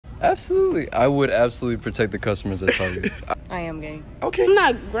Absolutely. I would absolutely protect the customers at Target. I am gay. Okay. I'm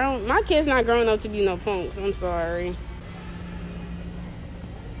not grown. My kid's not grown up to be no punks. I'm sorry.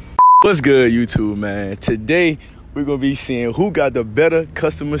 What's good, YouTube, man? Today, we're going to be seeing who got the better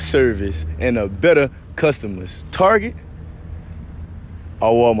customer service and the better customers. Target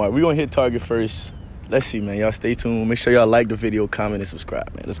or Walmart? We're going to hit Target first. Let's see, man. Y'all stay tuned. Make sure y'all like the video, comment, and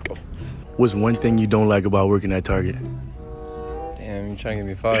subscribe, man. Let's go. What's one thing you don't like about working at Target? Damn, you trying to get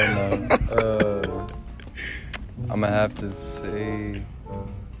me fired now. I'm going to have to say...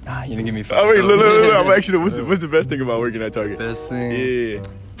 Nah, you didn't get me fired. Oh, wait, look. I'm actually, what's the best thing about working at Target? Best thing? Yeah.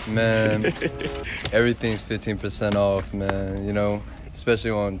 Man, everything's 15% off, man. You know,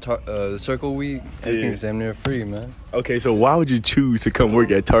 especially on the Circle Week, everything's damn near free, man. Okay, so why would you choose to come work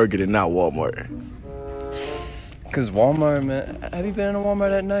at Target and not Walmart? Because Walmart, man. Have you been in a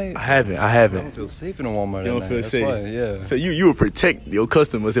Walmart at night? I haven't. I don't feel safe in a Walmart at night. You don't feel safe? That's why, yeah. So you would protect your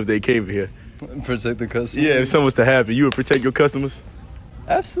customers if they came here? Protect the customers? Yeah, if something was to happen, you would protect your customers?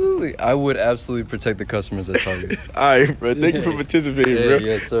 Absolutely. I would absolutely protect the customers at Target. All right, bro. Thank you for participating, bro.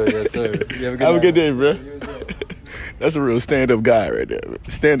 Yes, sir. Yes, sir. You have a good day, bro. That's a real stand-up guy right there, bro.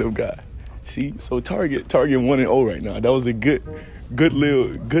 Stand-up guy. See? So Target 1-0 right now. That was a good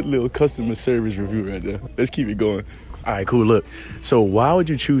little customer service review right there. Let's keep it going. All right, cool. Look. So why would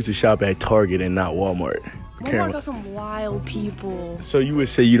you choose to shop at Target and not Walmart? Walmart got some wild people. So you would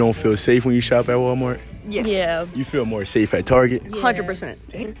say you don't feel safe when you shop at Walmart? Yes. Yeah. You feel more safe at Target?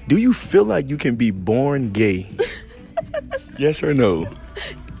 100%. Do you feel like you can be born gay? Yes or no?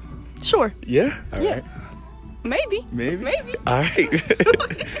 Sure. Yeah? All right. Maybe. All right.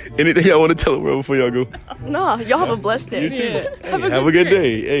 Anything y'all want to tell the world before y'all go? Nah, y'all have a blessed day. You too. Yeah. Have a good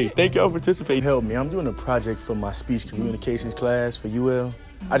day. Hey, thank y'all for participating. Help me. I'm doing a project for my speech communications class for UL.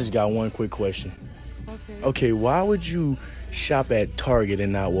 I just got one quick question. Okay, why would you shop at Target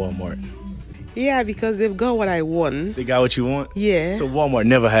and not Walmart? Yeah, because they've got what I want. They got what you want? Yeah. So Walmart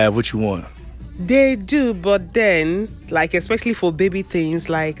never have what you want? They do, but then, like, especially for baby things,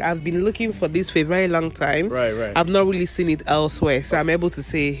 like, I've been looking for this for a very long time. Right. I've not really seen it elsewhere, so I'm able to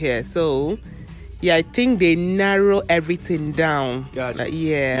say here. So, yeah, I think they narrow everything down. Gotcha. Like,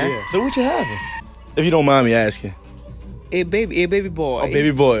 yeah. So what you having? If you don't mind me asking. A baby boy. Oh,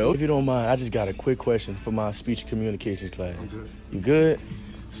 baby boy. If you don't mind, I just got a quick question for my speech communications class. You good?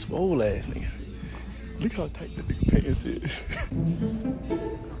 Swole ass nigga. Look how tight that nigga pants is.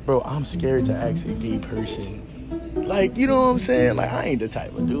 Bro, I'm scared to ask a gay person. Like, you know what I'm saying? Like, I ain't the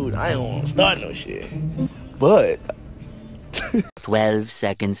type of dude. I don't want to start no shit. But 12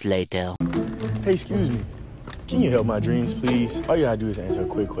 seconds later. Hey, excuse me. Can you help my dreams, please? All you gotta do is answer a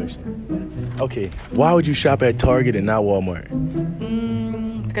quick question. Okay, why would you shop at Target and not Walmart?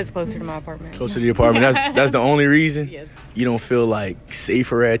 Because it's closer to my apartment. Closer to the apartment. That's the only reason? Yes. You don't feel like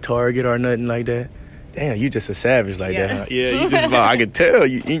safer at Target or nothing like that? Damn, you just a savage like that, huh? Yeah, you just I can tell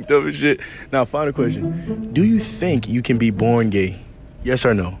you inked up and shit. Now, final question. Do you think you can be born gay? Yes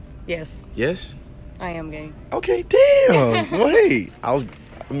or no? Yes. Yes? I am gay. Okay, damn. Well, hey, I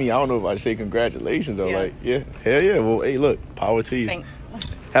don't know if I'd say congratulations or hell yeah. Well, hey, look, power to you. Thanks.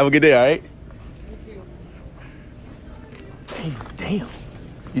 Have a good day, all right? You too. Damn.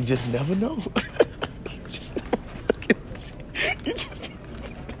 You just never know.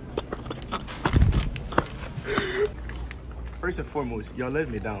 First and foremost, y'all let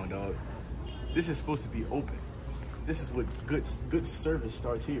me down, dog. This is supposed to be open. This is what good service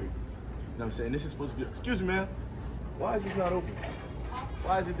starts here. You know what I'm saying? This is supposed to be... Excuse me, man. Why is this not open?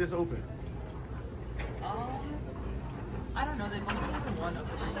 Why is it this open? I don't know. They've only been one of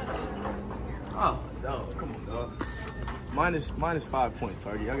them. Oh, no. Come on, dog. Minus 5 points,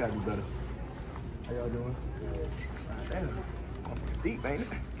 Target. Y'all gotta do better. How y'all doing? Damn. I'm fucking deep, ain't it?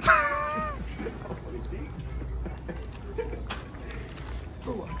 I'm fucking deep.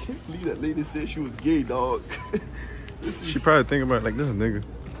 Bro, I can't believe that lady said she was gay, dog. She probably thinking about like, this is a nigga.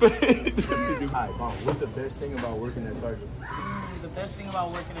 Alright, Mom, what's the best thing about working at Target? The best thing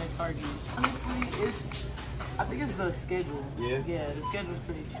about working at Target, honestly, I think it's the schedule. Yeah? Yeah, the schedule's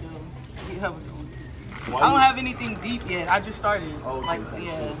pretty chill. I don't have anything deep yet. I just started. Oh, okay,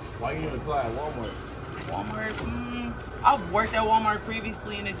 Why you didn't apply at Walmart? I've worked at Walmart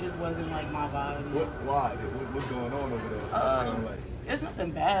previously, and it just wasn't like my vibe. Why? What's going on over there? It's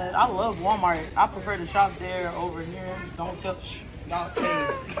nothing bad. I love Walmart. I prefer to shop there over here. Don't tell.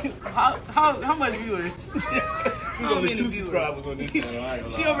 How much viewers? There's only 2 subscribers on this channel.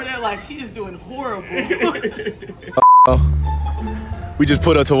 She over there like she is doing horrible. We just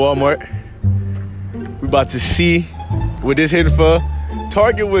put up to Walmart. We about to see what this hitting for.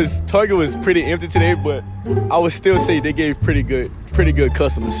 Target was pretty empty today, but I would still say they gave pretty good pretty good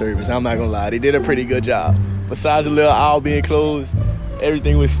customer service. I'm not gonna lie, they did a pretty good job. Besides the little aisle being closed,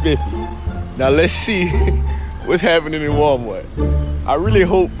 everything was spiffy. Now let's see what's happening in Walmart. I really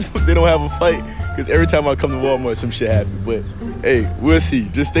hope they don't have a fight, because every time I come to Walmart, some shit happens. But hey, we'll see.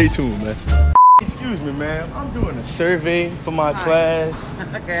 Just stay tuned, man. Excuse me, ma'am. I'm doing a survey for my class,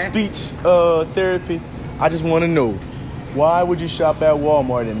 speech therapy. I just want to know, why would you shop at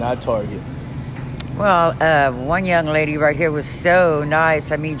Walmart and not Target? Well, one young lady right here was so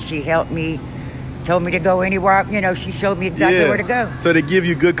nice. I mean, she helped me, told me to go anywhere. You know, she showed me exactly where to go. So they give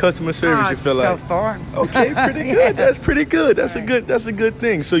you good customer service, you feel like? So far. Okay, pretty good. That's pretty good. That's a good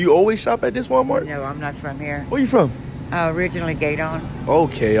thing. So you always shop at this Walmart? No, I'm not from here. Where you from? Originally Gaydon.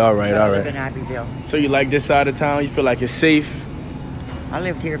 Okay, all right. I live in Abbeville. So you like this side of town? You feel like it's safe? I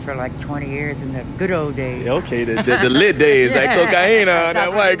lived here for like 20 years in the good old days. Okay, the lit days, that cocaine on,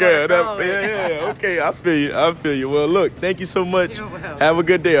 that white girl. Yeah. Okay, I feel you. Well, look, thank you so much. Have a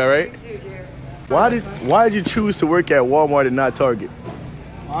good day, all right? Why did you choose to work at Walmart and not Target?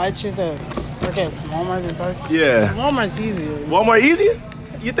 I choose to work at Walmart and Target. Yeah. Walmart's easier. Walmart easier?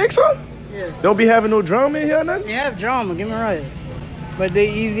 You think so? Yeah. Don't be having no drama in here or nothing? You have drama, get me right. But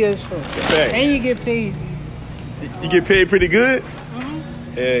they easy as fuck. Thanks. And you get paid. You get paid pretty good?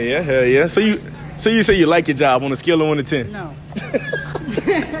 Hell yeah. So you say you like your job on a scale of 1 to 10? No.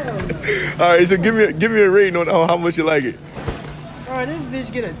 All right, so give me a rating on how much you like it. Bro, this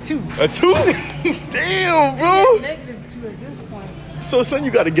bitch get a 2. A 2? Damn, bro. -2 at this point. So, son,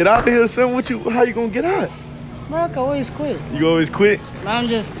 you got to get out of here, son. How you gonna get out? Bro, I can always quit. You always quit? I'm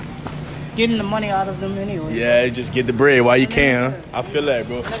just getting the money out of them anyway. Yeah, just get the bread while you can, huh? I feel that,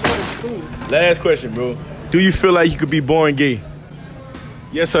 bro. I go to school. Last question, bro. Do you feel like you could be born gay?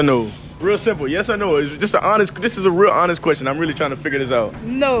 Yes or no? Real simple. Yes or no? It's just this is a real honest question. I'm really trying to figure this out.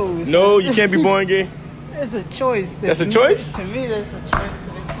 No. No, you can't be born gay? It's a choice. That's a choice? To me, that's a choice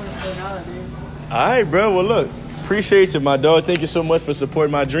that they put nowadays. All right, bro. Well, look. Appreciate you, my dog. Thank you so much for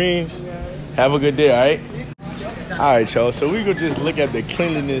supporting my dreams. Yeah. Have a good day, all right? All right, y'all. So we gonna just look at the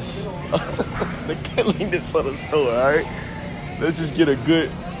cleanliness, the cleanliness of the store, all right? Let's just get a good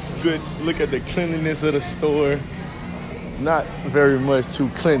look at the cleanliness of the store. Not very much too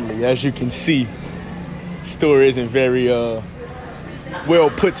cleanly, as you can see. Store isn't very well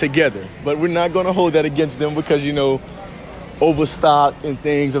put together, but we're not gonna hold that against them because, you know, overstock and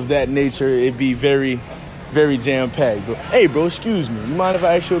things of that nature, it'd be very, very jam-packed. But hey, bro, excuse me. You mind if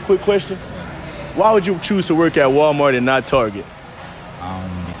I ask you a quick question? Why would you choose to work at Walmart and not Target?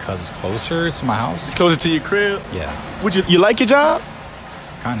 Because it's closer to my house. It's closer to your crib? Yeah. Would you like your job?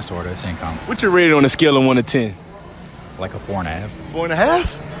 Kind of, sort of. It's income. What's your rating on a scale of 1 to 10? Like a 4.5.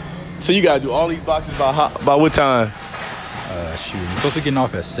 4.5? So you gotta do all these boxes by what time? Shoot. I'm supposed to be getting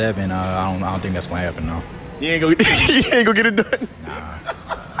off at 7. I don't think that's gonna happen, though. You ain't gonna get it done? Nah.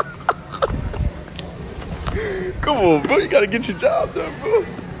 Come on, bro. You gotta get your job done, bro.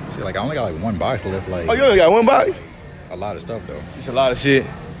 See, like, I only got like 1 box left. Like, Oh, you only got 1 box? a lot of stuff, though. It's a lot of shit.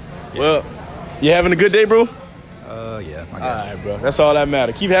 Yeah. Well, you having a good day, bro? Yeah, I guess. All right, bro. That's all that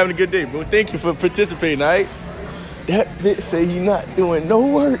matters. Keep having a good day, bro. Thank you for participating, all right? That bitch say you not doing no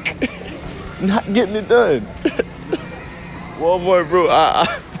work. Not getting it done. Walmart, bro.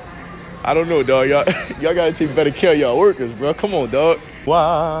 I don't know, dog. Y'all gotta take better care of y'all workers, bro. Come on, dog.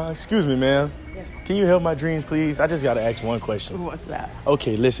 Wow. Excuse me, ma'am. Yeah. Can you help my dreams, please? I just gotta ask one question. What's that?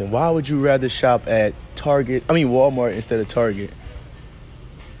 Okay, listen. Why would you rather shop at Walmart instead of Target?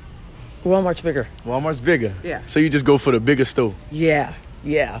 Walmart's bigger. Walmart's bigger. Yeah. So you just go for the bigger store. Yeah.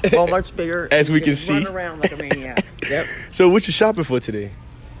 Walmart's bigger. As we You can see. Run around like a maniac. Yep. So what you shopping for today?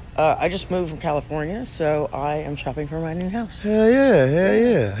 I just moved from California, so I am shopping for my new house. Hell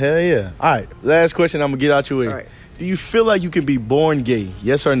yeah. All right, last question. I'm gonna get out your way. All right. Do you feel like you can be born gay?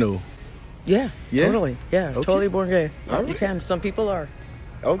 Yes or no? Yeah. Totally. Yeah. Okay. Totally born gay. All You right. can. Some people are.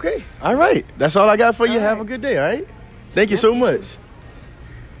 Okay. All right. That's all I got for you. All Have right. a good day. All right. Thank you so much.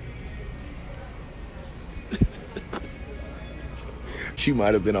 She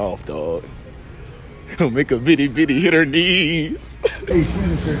might have been off, dog. Make a bitty hit her knees. Hey, excuse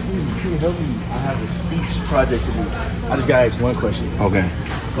me, sir. Can you help me? I have a speech project to do. I just gotta ask one question. Okay.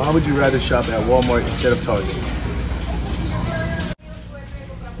 Why would you rather shop at Walmart instead of Target?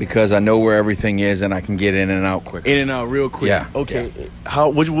 Because I know where everything is and I can get in and out quicker. In and out real quick. Yeah. Okay. Yeah.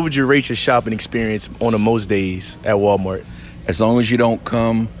 What would you rate your shopping experience on the most days at Walmart? As long as you don't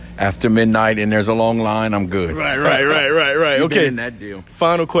come after midnight and there's a long line, I'm good. Right. You've Okay. been in that deal.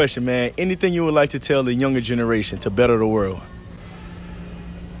 Final question, man. Anything you would like to tell the younger generation to better the world?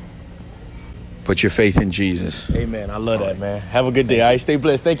 Put your faith in Jesus. Amen. I love that, man. Have a good day. All right. Stay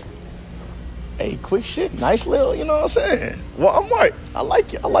blessed. Thank you. Hey, quick shit, nice little, you know what I'm saying? Walmart, I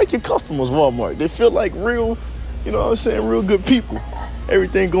like it. I like your customers, Walmart. They feel like real, you know what I'm saying, real good people.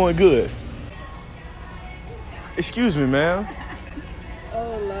 Everything going good. Excuse me, ma'am.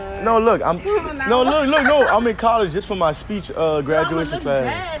 Oh, Lord. No, look, I'm in college just for my speech graduation look class.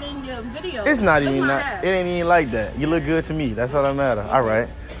 bad in your video. It's not Look even my that. hair. It ain't even like that. You look good to me. That's all that matter. All right.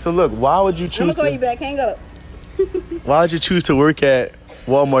 So look, why would you I'm choose gonna call you back. Hang up. Why would you choose to work at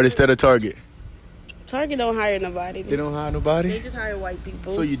Walmart instead of Target? Target don't hire nobody. They don't hire nobody? They just hire white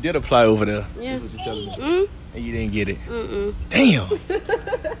people. So you did apply over there. Yeah. That's what you're telling me. Mm? And you didn't get it. Mm-mm.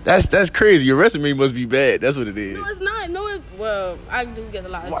 Damn. That's crazy. Your resume must be bad. That's what it is. No, it's not. No, it's well. I do get a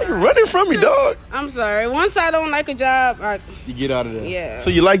lot of Why jobs. you running from me, dog? I'm sorry. Once I don't like a job, You get out of there. Yeah. So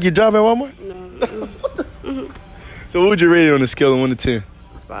you like your job at Walmart? No. So what would you rate it on a scale of 1 to 10?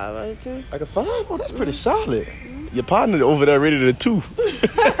 5 out of 10. Like a 5? Oh, that's pretty solid. Your partner over there rated a 2.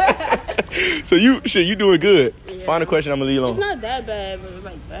 So you doing good. Yeah. Final question, I'm gonna leave you It's alone. not that bad, but it's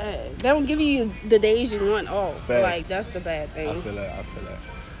like bad. They don't give you the days you want off. Facts. Like that's the bad thing. I feel that.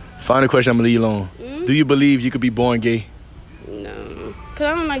 Final question, I'm gonna leave you alone. Do you believe you could be born gay? No, cause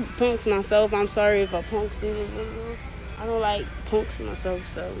I don't like punks myself. I'm sorry if a punk sees it. I don't like punks myself,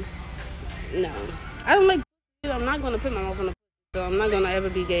 so no. I don't like. I'm not gonna put my mouth on the. So I'm not gonna ever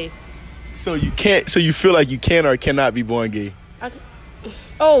be gay. So you can't. So you feel like you can or cannot be born gay?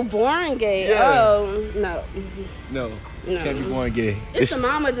 Oh, born gay. Yeah. Oh no. No. Can't be born gay. It's a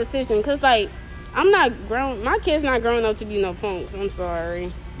mama decision, cause like I'm not grown. My kid's not grown up to be no punks. I'm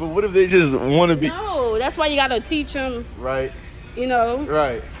sorry. But what if they just want to be? No, that's why you gotta teach them. Right. You know.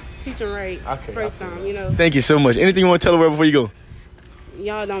 Right. Teach them right. Okay. First time, you know. Thank you so much. Anything you want to tell her before you go?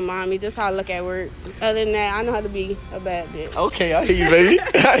 Y'all don't mind me. Just how I look at work. Other than that, I know how to be a bad bitch. Okay, I hear you, baby.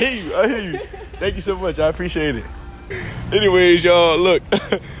 I hear you. Thank you so much. I appreciate it. Anyways, y'all, look,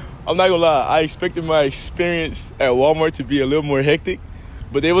 I'm not gonna lie. I expected my experience at Walmart to be a little more hectic,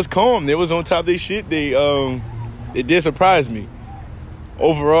 but they was calm. They was on top of their shit. They did surprise me.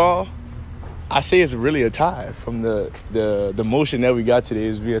 Overall, I say it's really a tie. From the motion that we got today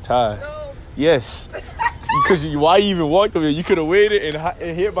is be a tie. No. Yes. Because why you even walked over here? You could have waited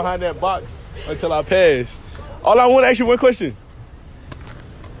and hid behind that box until I passed. All I want to ask you one question.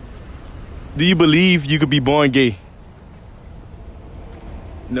 Do you believe you could be born gay?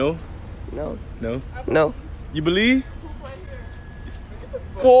 No? No. No? No. You believe?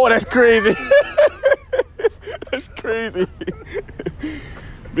 Whoa, that's crazy. That's crazy.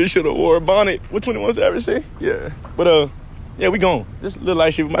 Bitch should have wore a bonnet. What 21 Savage say? Yeah. But, yeah, we gone. Just a little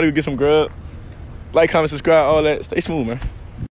light shit. We might go get some grub. Like, comment, subscribe, all that. Stay smooth, man.